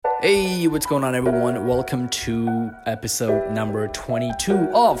Hey, what's going on, everyone? Welcome to episode number 22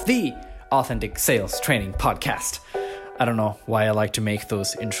 of the Authentic Sales Training Podcast. I don't know why I like to make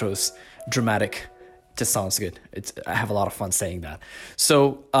those intros dramatic. It just sounds good. I have a lot of fun saying that.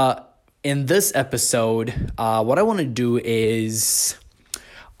 So, in this episode, what I want to do is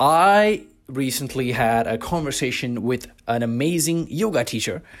I recently had a conversation with an amazing yoga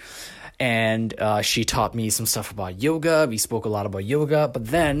teacher. And she taught me some stuff about yoga. We spoke a lot about yoga, but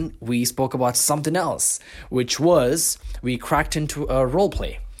then we spoke about something else, which was we cracked into a role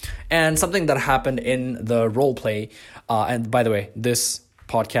play. And something that happened in the role play, and by the way, this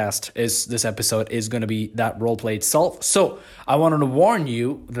episode is going to be that role play itself. So I wanted to warn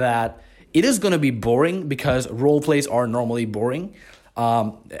you that it is going to be boring because role plays are normally boring.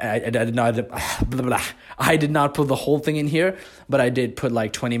 I did not put the whole thing in here, but I did put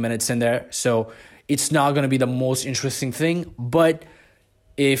like 20 minutes in there. So it's not going to be the most interesting thing. But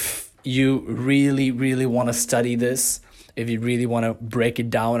if you really want to study this, if you really want to break it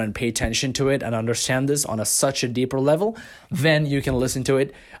down and pay attention to it and understand this on such a deeper level, then you can listen to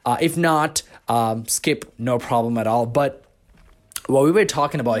it. If not, skip, no problem at all. But what we were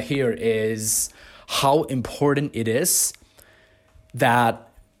talking about here is how important it is that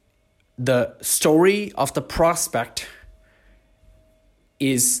the story of the prospect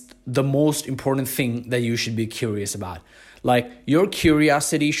is the most important thing that you should be curious about. Like, your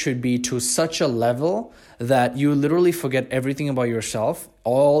curiosity should be to such a level that you literally forget everything about yourself.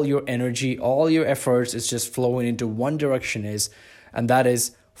 All your energy, all your efforts is just flowing into one direction, and that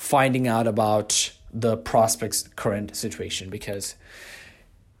is finding out about the prospect's current situation.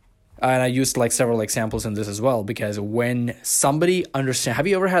 And I used like several examples in this as well, because when somebody understands, have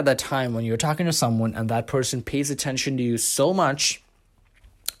you ever had that time when you're talking to someone and that person pays attention to you so much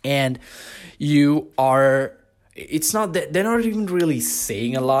and it's not that they're not even really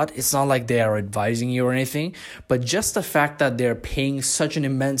saying a lot. It's not like they are advising you or anything, but just the fact that they're paying such an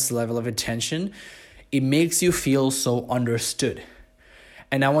immense level of attention, it makes you feel so understood.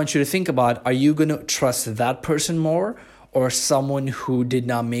 And I want you to think about, are you going to trust that person more or someone who did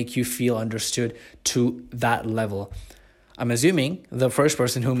not make you feel understood to that level? I'm assuming the first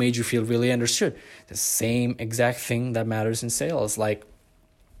person who made you feel really understood. The same exact thing that matters in sales. Like,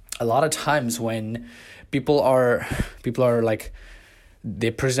 a lot of times when people are like,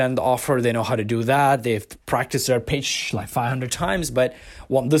 they present the offer, they know how to do that, they've practiced their pitch like 500 times, but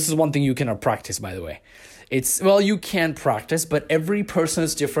this is one thing you cannot practice, by the way. You can practice, but every person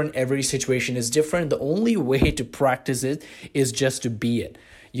is different. Every situation is different. The only way to practice it is just to be it.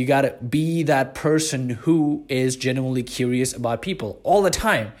 You got to be that person who is genuinely curious about people all the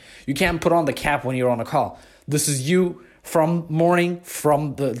time. You can't put on the cap when you're on a call. This is you from morning,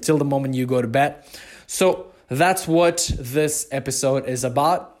 till the moment you go to bed. So that's what this episode is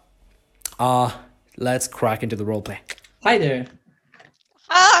about. Let's crack into the role play. Hi there.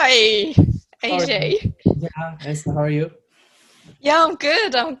 Hi, AJ. Yeah, Esther, how are you? Yeah, I'm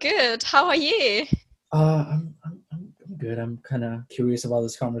good. How are you? I'm good. I'm kind of curious about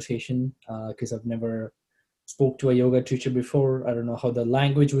this conversation because I've never spoke to a yoga teacher before. I don't know how the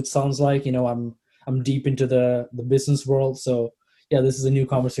language would sounds like. I'm deep into the business world, so yeah, this is a new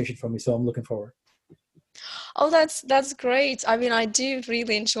conversation for me. So I'm looking forward. Oh, that's great. I mean, I do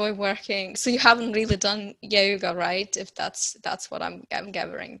really enjoy working. So you haven't really done yoga, right? If that's what I'm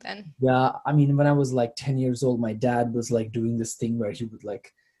gathering then. Yeah, I mean, when I was like 10 years old, my dad was like doing this thing where he would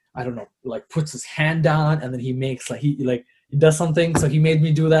like, I don't know, like puts his hand down and then he makes like he does something. So he made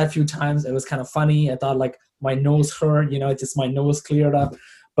me do that a few times. It was kind of funny. I thought like my nose hurt, just my nose cleared up.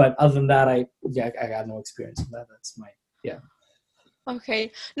 But other than that, I got no experience in that. That's yeah.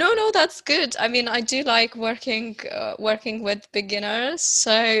 Okay. No, that's good. I mean, I do like working with beginners.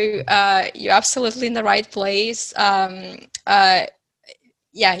 So you're absolutely in the right place. Yeah,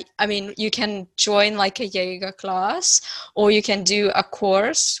 I mean, you can join like a yoga class, or you can do a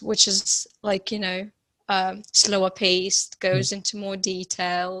course, which is like, slower paced, goes into more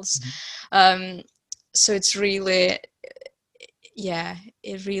details. So it's really, yeah,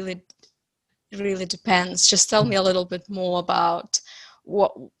 it really depends. Just tell me a little bit more about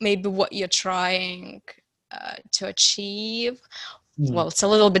what you're trying to achieve. Well, it's a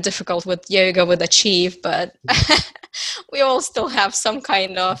little bit difficult with yoga with achieve, but we all still have some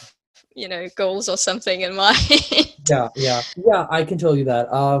kind of goals or something in mind. Yeah, I can tell you that.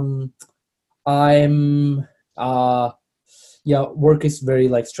 Work is very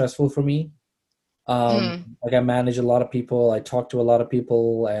like stressful for me. Like, I manage a lot of people, I talk to a lot of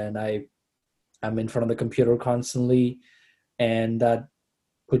people, and I'm in front of the computer constantly, and that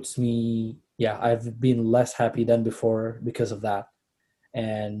puts me, I've been less happy than before because of that.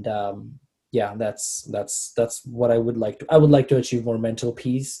 And yeah, that's what I would like to. I would like to achieve more mental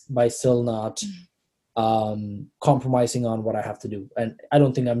peace by still not compromising on what I have to do. And I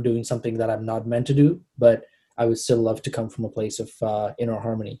don't think I'm doing something that I'm not meant to do, but I would still love to come from a place of inner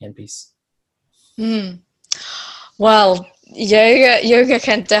harmony and peace. Well, yoga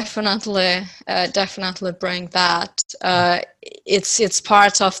can definitely bring that. It's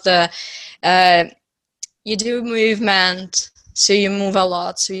part of the you do movement, so you move a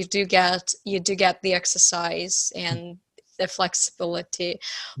lot, so you do get the exercise and the flexibility.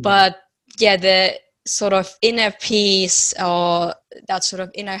 But yeah, the sort of inner peace or that sort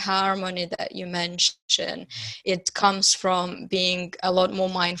of inner harmony that you mentioned, it comes from being a lot more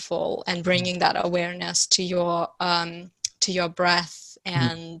mindful and bringing that awareness to your breath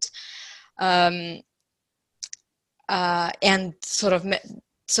and sort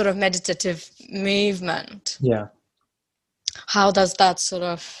of meditative movement. Yeah. How does that sort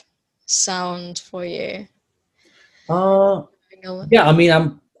of sound for you? Yeah, I mean,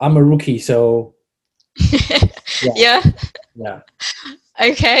 I'm a rookie, so yeah.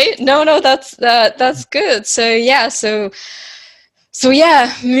 Okay, no, that's good. So yeah, so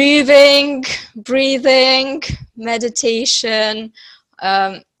yeah, moving, breathing, meditation.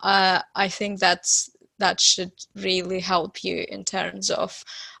 I think that should really help you in terms of.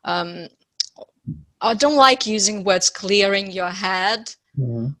 I don't like using words clearing your head,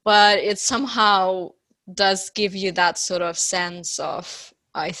 but it somehow does give you that sort of sense of,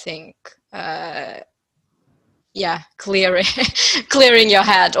 I think, clearing your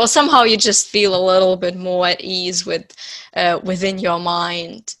head, or somehow you just feel a little bit more at ease within your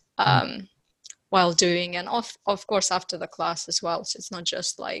mind while doing, and of course after the class as well. So it's not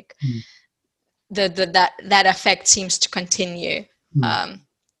just like that effect seems to continue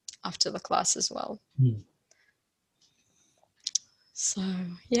after the class as well. So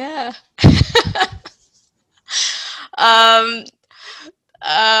yeah.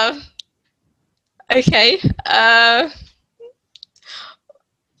 Okay.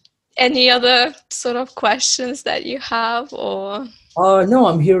 Any other sort of questions that you have, or? No,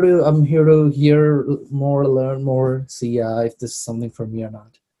 I'm here to hear more, learn more, see if this is something for me or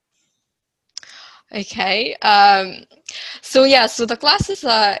not. Okay. So yeah, so the classes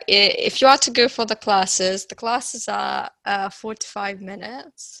are, if you are to go for the classes are 45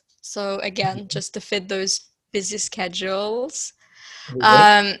 minutes. So again, just to fit those busy schedules.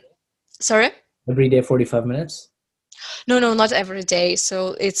 Sorry? Every day 45 minutes? No, not every day.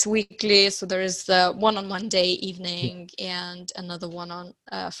 So it's weekly. So there is the one on Monday evening and another one on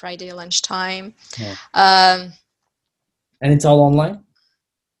Friday lunchtime. And it's all online?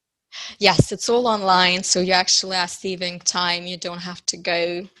 Yes, it's all online. So you actually are saving time. You don't have to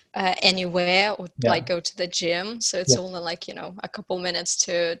go anywhere or like go to the gym. So it's only like, a couple minutes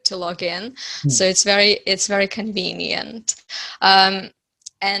to log in. So it's very convenient.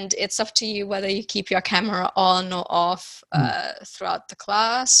 And it's up to you whether you keep your camera on or off throughout the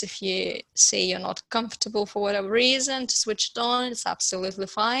class. If you say you're not comfortable for whatever reason to switch it on, it's absolutely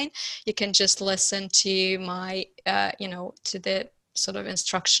fine. You can just listen to my, to the sort of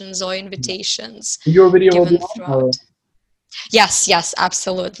instructions or invitations. Your video will be on? Yes,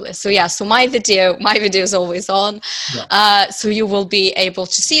 absolutely. So yeah, so my video is always on. So you will be able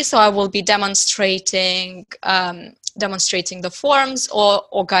to see. So I will be demonstrating the forms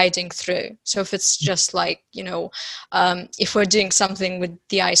or guiding through. So if it's just like, if we're doing something with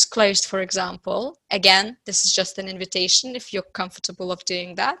the eyes closed, for example, again, this is just an invitation. If you're comfortable of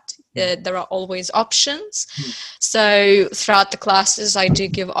doing that, there are always options. So throughout the classes, I do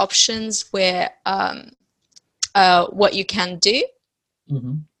give options where what you can do.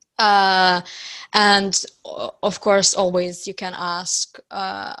 And of course, always you can ask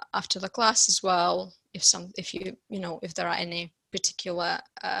after the class as well if there are any particular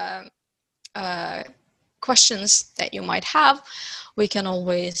questions that you might have. We can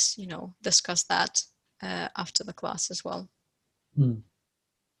always discuss that after the class as well.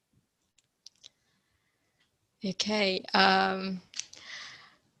 Okay.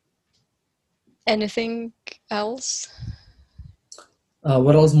 Anything else?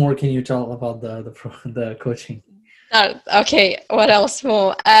 What else more can you tell about the coaching? Okay, what else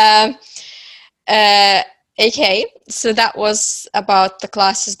more? Okay, so that was about the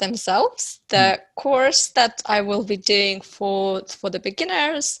classes themselves. The course that I will be doing for the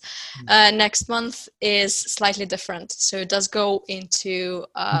beginners next month is slightly different. So it does go into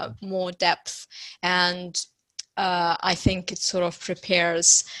more depth, and I think it sort of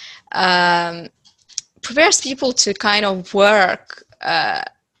prepares people to kind of work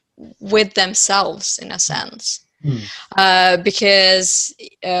with themselves in a sense. because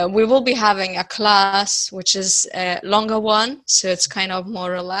we will be having a class which is a longer one, so it's kind of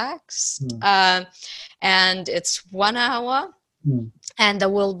more relaxed, and it's 1 hour, and there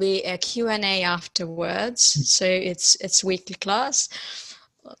will be a Q&A afterwards. So it's weekly class,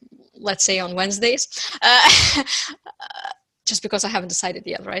 let's say on Wednesdays, just because I haven't decided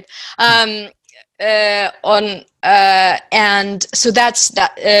yet, right? And so that's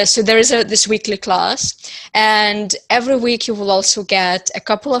that. So there is this weekly class, and every week you will also get a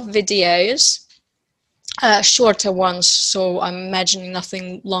couple of videos, shorter ones. So I'm imagining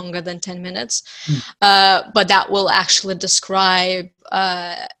nothing longer than 10 minutes, but that will actually describe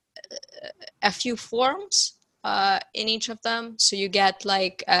a few forms in each of them, so you get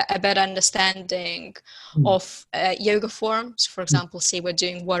like a better understanding of yoga forms. For example, say we're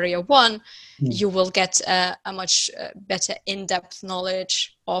doing Warrior One, you will get a much better in-depth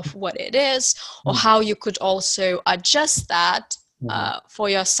knowledge of what it is, or how you could also adjust that for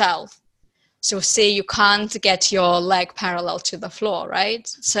yourself. So say you can't get your leg parallel to the floor, right?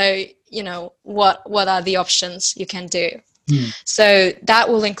 So what are the options you can do? So that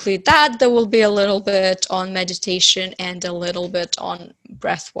will include that. There will be a little bit on meditation and a little bit on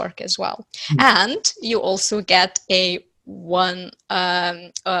breath work as well. And you also get a one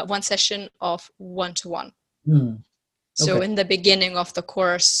session of one-to-one. So in the beginning of the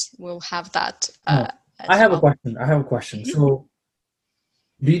course, we'll have that. I have a question. So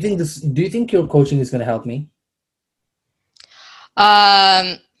do you think your coaching is going to help me?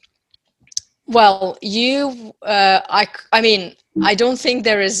 Well, I mean, I don't think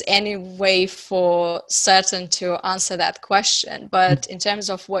there is any way for certain to answer that question, but in terms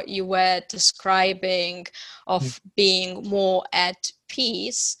of what you were describing of being more at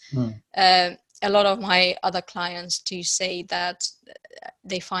peace, a lot of my other clients do say that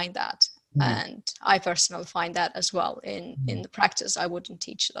they find that. And I personally find that as well in the practice. I wouldn't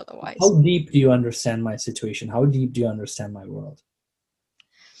teach it otherwise. How deep do you understand my situation? How deep do you understand my world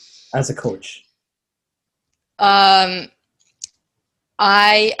as a coach? I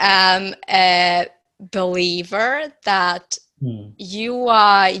am a believer that you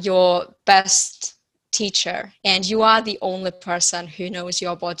are your best teacher, and you are the only person who knows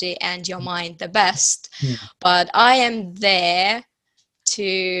your body and your mind the best. But I am there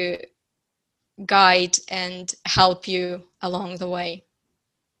to guide and help you along the way.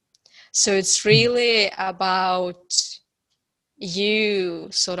 So it's really about you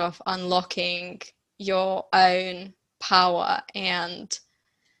sort of unlocking your own power and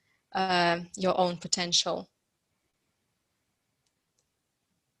your own potential.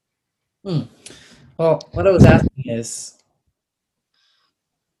 Well, what I was asking is,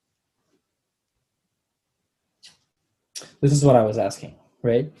 this is what I was asking,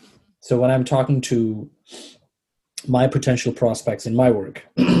 right? So when I'm talking to my potential prospects in my work,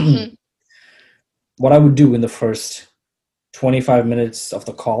 what I would do in the first 25 minutes of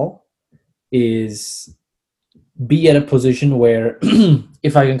the call is be at a position where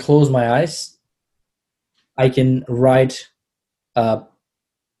if I can close my eyes, I can write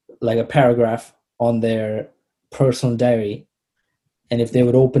like a paragraph on their personal diary. And if they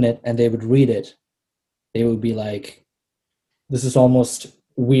would open it and they would read it, they would be like, this is almost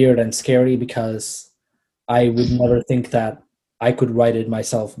weird and scary, because I would never think that I could write it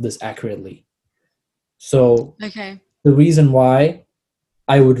myself this accurately. So the reason why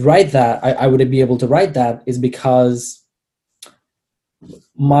I would write that, I would be able to write that, is because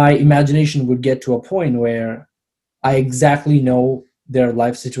my imagination would get to a point where I exactly know their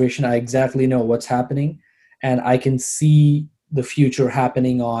life situation. I exactly know what's happening, and I can see the future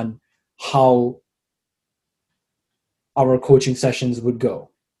happening on how our coaching sessions would go.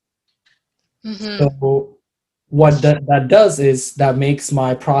 So what that does is that makes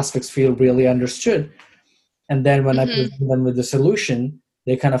my prospects feel really understood. And then when I present them with the solution,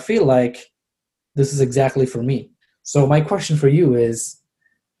 they kind of feel like this is exactly for me. So my question for you is,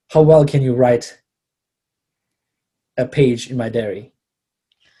 how well can you write a page in my diary?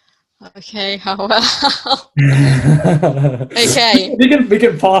 Okay, how well? Okay. We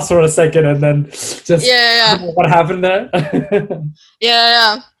can pause for a second and then just what happened there?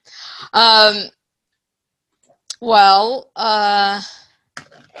 Well,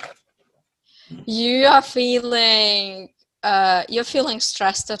 you're feeling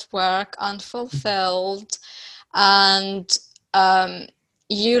stressed at work, unfulfilled, and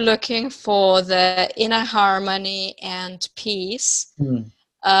you looking for the inner harmony and peace.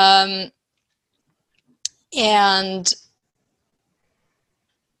 And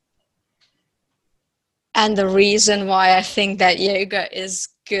the reason why I think that yoga is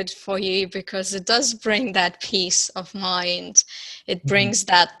good for you because it does bring that peace of mind. It brings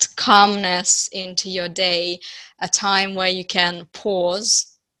that calmness into your day, a time where you can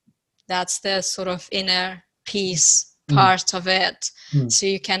pause. That's the sort of inner peace part of it. So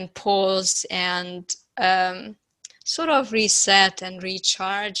you can pause and sort of reset and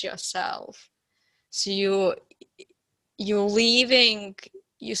recharge yourself. So you're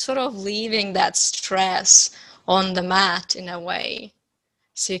sort of leaving that stress on the mat in a way.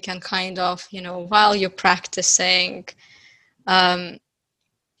 So you can kind of, while you're practicing, you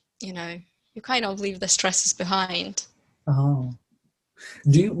kind of leave the stresses behind. Oh.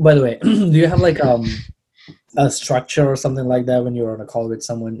 By the way, do you have like a structure or something like that when you're on a call with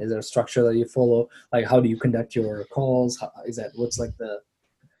someone? Is there a structure that you follow? Like, how do you conduct your calls? What's like the...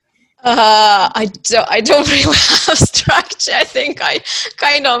 I don't really have structure. I think I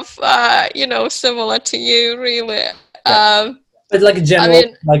kind of, similar to you, really. Right. But like a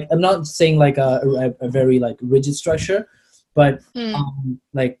general, like, I'm not saying like a very like rigid structure, but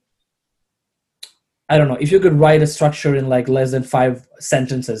like, I don't know, if you could write a structure in like less than 5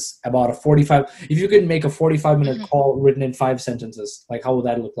 sentences about if you could make a 45-minute call written in 5 sentences, like how would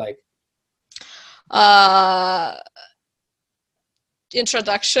that look like?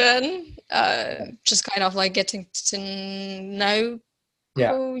 Introduction, just kind of like getting to know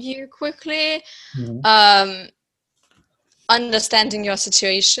you quickly, understanding your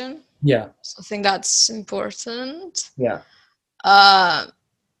situation. Yeah. So I think that's important. Yeah.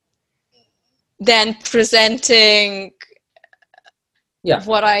 Then presenting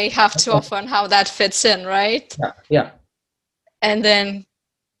what I have to offer and how that fits in, right? Yeah. And then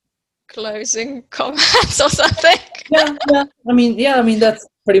closing comments or something. Yeah. I mean that's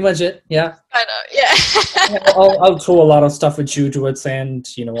pretty much it. Yeah. I know. Yeah. I'll throw a lot of stuff at you towards the end.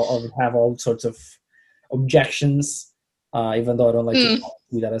 I'll have all sorts of objections, even though I don't like to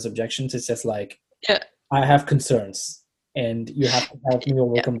see that as objections. It's just like, I have concerns, and you have to help me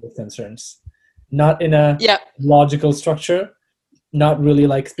overcome those concerns. Not in a logical structure, not really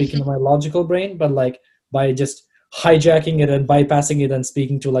like speaking to my logical brain, but like by just hijacking it and bypassing it and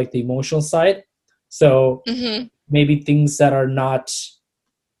speaking to like the emotional side. So maybe things that are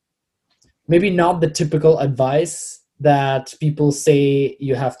maybe not the typical advice that people say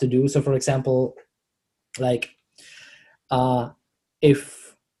you have to do. So for example, like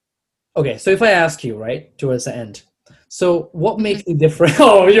if I ask you, right, towards the end, so what makes you different?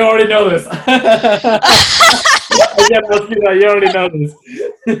 Oh, you already know this. You already know this.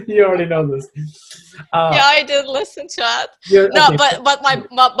 You already know this. Yeah, I did listen to that. No, okay.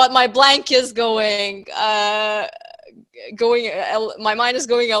 but my blank is going. My mind is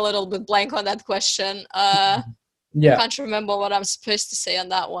going a little bit blank on that question. I can't remember what I'm supposed to say on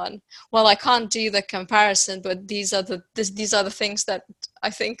that one. Well, I can't do the comparison, but these are the things that I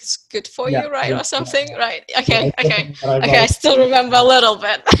think is good for you, right? Or something, right? Okay. I still remember a little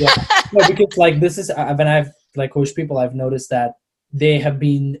bit. No, because like this is when I've like coached people, I've noticed that they have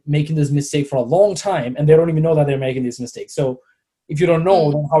been making this mistake for a long time, and they don't even know that they're making these mistakes. So if you don't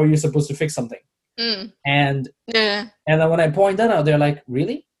know, then how are you supposed to fix something? And then when I point that out, they're like,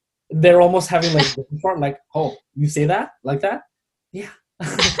 really? They're almost having like, oh, you say that like that? Yeah.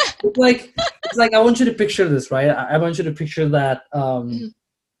 it's like I want you to picture this, right? I want you to picture that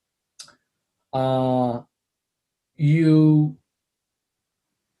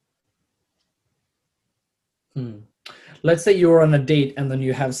let's say you're on a date, and then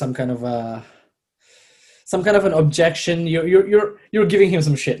you have some kind of an objection. You're giving him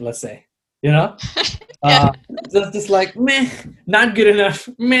some shit, let's say, just like, meh, not good enough,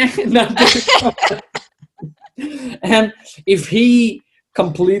 meh, not good enough. And if he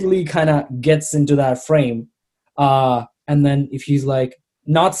completely kind of gets into that frame, and then if he's like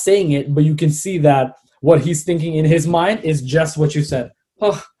not saying it, but you can see that what he's thinking in his mind is just what you said.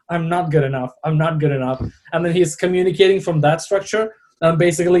 Oh, I'm not good enough. I'm not good enough. And then he's communicating from that structure. And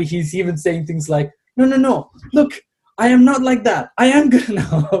basically he's even saying things like, no, look, I am not like that. I am good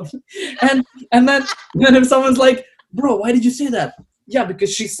enough. and then if someone's like, bro, why did you say that? Yeah,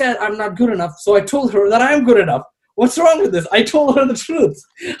 because she said I'm not good enough. So I told her that I am good enough. What's wrong with this? I told her the truth.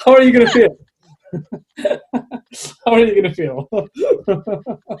 How are you going to feel? How are you going to feel?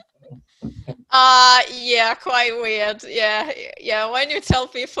 Yeah, quite weird. Yeah. When you tell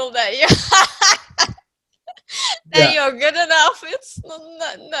people that you're good enough, it's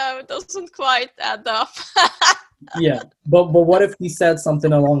no, it doesn't quite add up. Yeah, but what if he said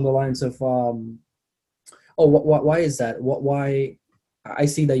something along the lines of, why is that? Why? I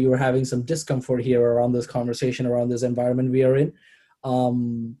see that you're having some discomfort here around this conversation, around this environment we are in.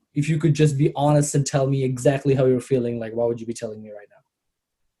 If you could just be honest and tell me exactly how you're feeling, like, what would you be telling me right now?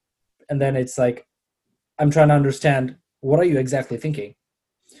 and then it's like I'm trying to understand, what are you exactly thinking?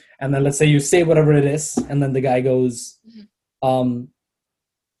 And then let's say you say whatever it is, and then the guy goes,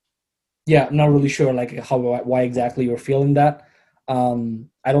 yeah, I'm not really sure like why exactly you're feeling that.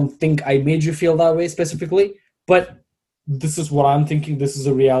 I don't think I made you feel that way specifically, but this is what I'm thinking. This is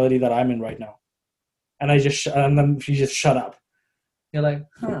a reality that I'm in right now. And and then she just shut up. You're like,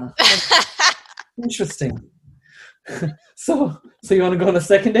 huh, interesting. So you want to go on a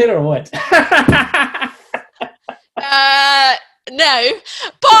second date or what? No.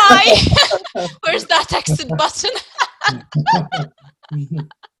 Bye. Where's that exit button?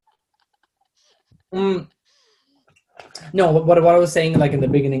 No, what I was saying like in the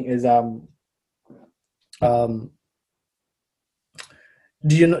beginning is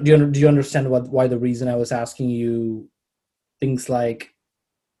do you understand why the reason I was asking you things like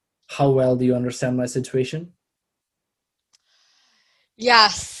how well do you understand my situation?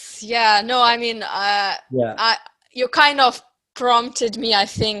 Yes. Yeah. No, I mean, you kind of prompted me, I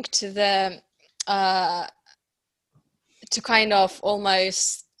think, to kind of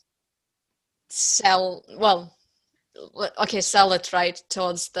almost sell it right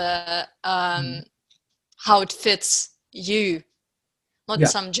towards the how it fits you, not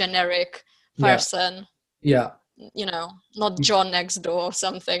some generic person. Yeah. You know, not John next door or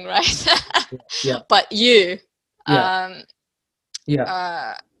something, right? Yeah. But you.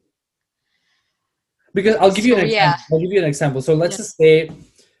 Because I'll give you an example. I'll give you an example. So let's just say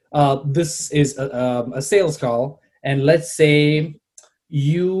this is a sales call, and let's say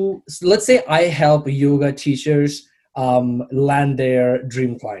I help yoga teachers land their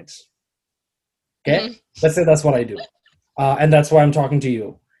dream clients. Okay, let's say that's what I do, and that's why I'm talking to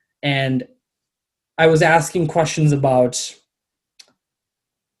you. And I was asking questions about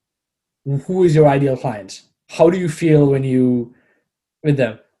who is your ideal client? How do you feel when you with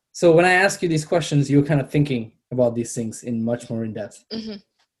them? So when I ask you these questions, you're kind of thinking about these things in much more in depth.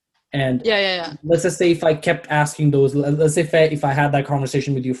 And let's just say if I kept asking those, let's say if I had that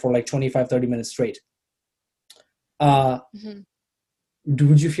conversation with you for like 25, 30 minutes straight,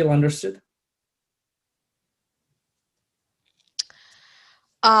 would you feel understood?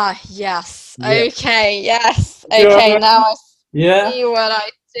 Yes. Yeah. Okay. Yes. Okay. Now I see what I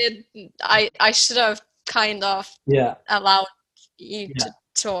did. I should have kind of allowed you to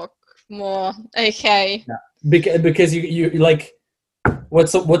talk more. Okay. Because you like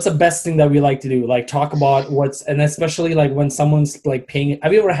what's the best thing that we like to do, like talk about and especially like when someone's like paying.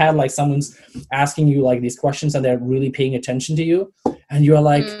 Have you ever had like someone's asking you like these questions and they're really paying attention to you, and you're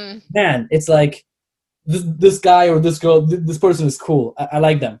like, man, it's like this guy or this girl, this person is cool, I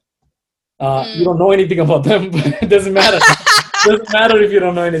like them. You don't know anything about them, but it doesn't matter. It doesn't matter if you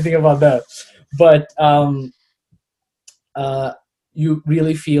don't know anything about that, but you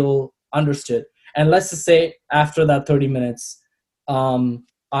really feel understood. And let's just say after that 30 minutes,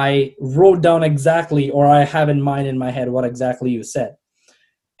 I wrote down exactly, or I have in my head what exactly you said.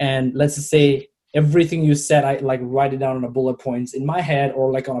 And let's just say everything you said, I like write it down on a bullet points in my head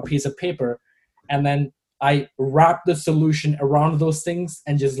or like on a piece of paper. And then I wrap the solution around those things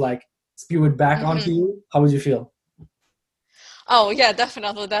and just like spew it back onto you. How would you feel? Oh yeah,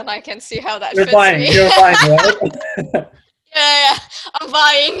 definitely. Then I can see how that You're fits buying. me. You're buying, right? Yeah, I'm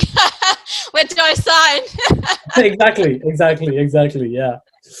buying. Where do I sign? Exactly. Yeah.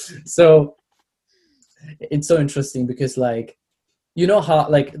 So it's so interesting because like, you know how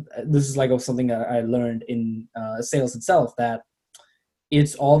like this is like something I learned in sales itself, that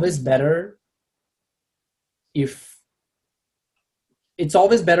it's always better if it's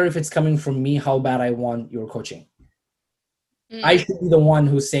coming from me how bad I want your coaching. I should be the one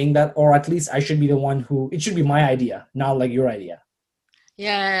who's saying that, or at least I should be the one who, it should be my idea, not like your idea.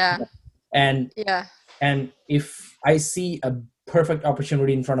 Yeah. And if I see a perfect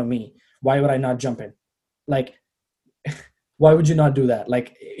opportunity in front of me, why would I not jump in? Like, why would you not do that?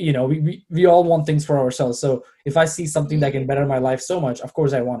 Like, you know, we all want things for ourselves. So if I see something that can better my life so much, of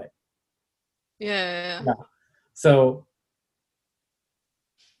course I want it. Yeah. So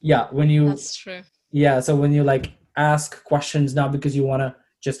when you, that's true. Yeah. So when you like ask questions, not because you want to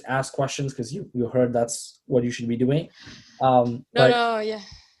just ask questions because you heard that's what you should be doing. In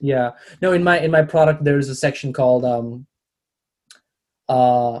my product, there's a section called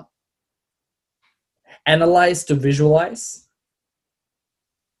analyze to visualize.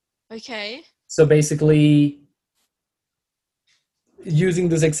 Okay. So basically, using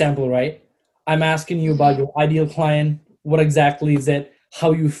this example, right? I'm asking you about your ideal client. What exactly is it?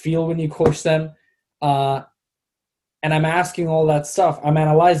 How you feel when you coach them? And I'm asking all that stuff. I'm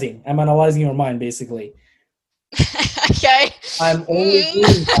analyzing your mind, basically. Okay. I'm only doing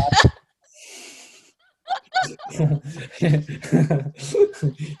that.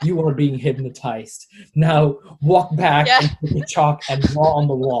 You are being hypnotized. Now walk back Yeah. and take a chalk and draw on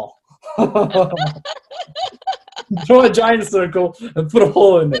the wall. Draw a giant circle and put a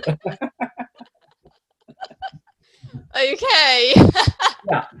hole in it. Okay.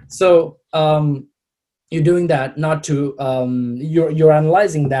 Yeah. So you're doing that not to you're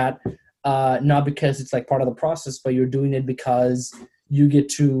analyzing that not because it's like part of the process, but you're doing it because you get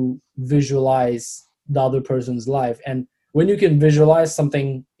to visualize the other person's life. And when you can visualize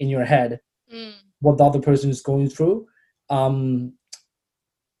something in your head, Mm. what the other person is going through, um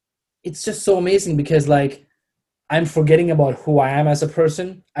it's just so amazing because like I'm forgetting about who I am as a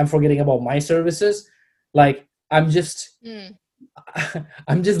person. I'm forgetting about my services. Like I'm just Mm.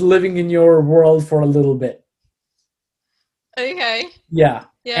 I'm just living in your world for a little bit. Okay. Yeah.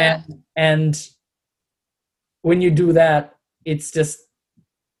 Yeah. And when you do that, it's just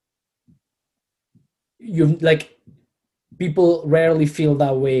you like people rarely feel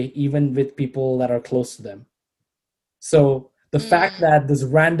that way even with people that are close to them. So the fact Mm. that this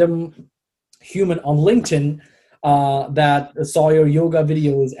random human on LinkedIn that saw your yoga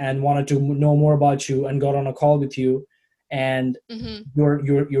videos and wanted to know more about you and got on a call with you, and Mm-hmm.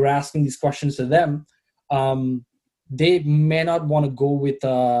 you're asking these questions to them, they may not want to go with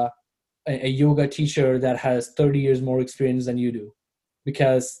a yoga teacher that has 30 years more experience than you do,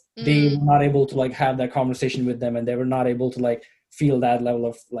 because they Mm. were not able to like have that conversation with them, and they were not able to like feel that level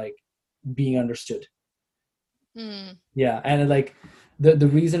of like being understood. Mm. Yeah. And like the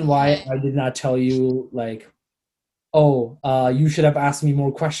reason why Okay. I did not tell you like, oh, you should have asked me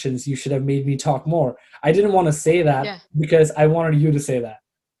more questions, you should have made me talk more, I didn't want to say that Yeah. because I wanted you to say that.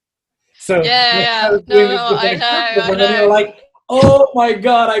 So Yeah. that's why I Yeah. was No, doing this no, with I an know. example, I and then you're know. like, oh my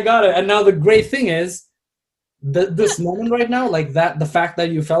god, I got it. And now the great thing is this moment right now, like that, the fact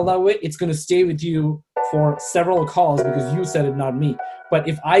that you felt that way, it's going to stay with you for several calls because you said it, not me. But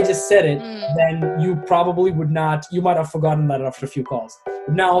if I just said it, Mm. then you probably would not, you might have forgotten that after a few calls. But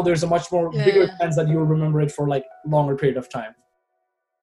now there's a much more bigger Yeah. chance that you'll remember it for like longer period of time.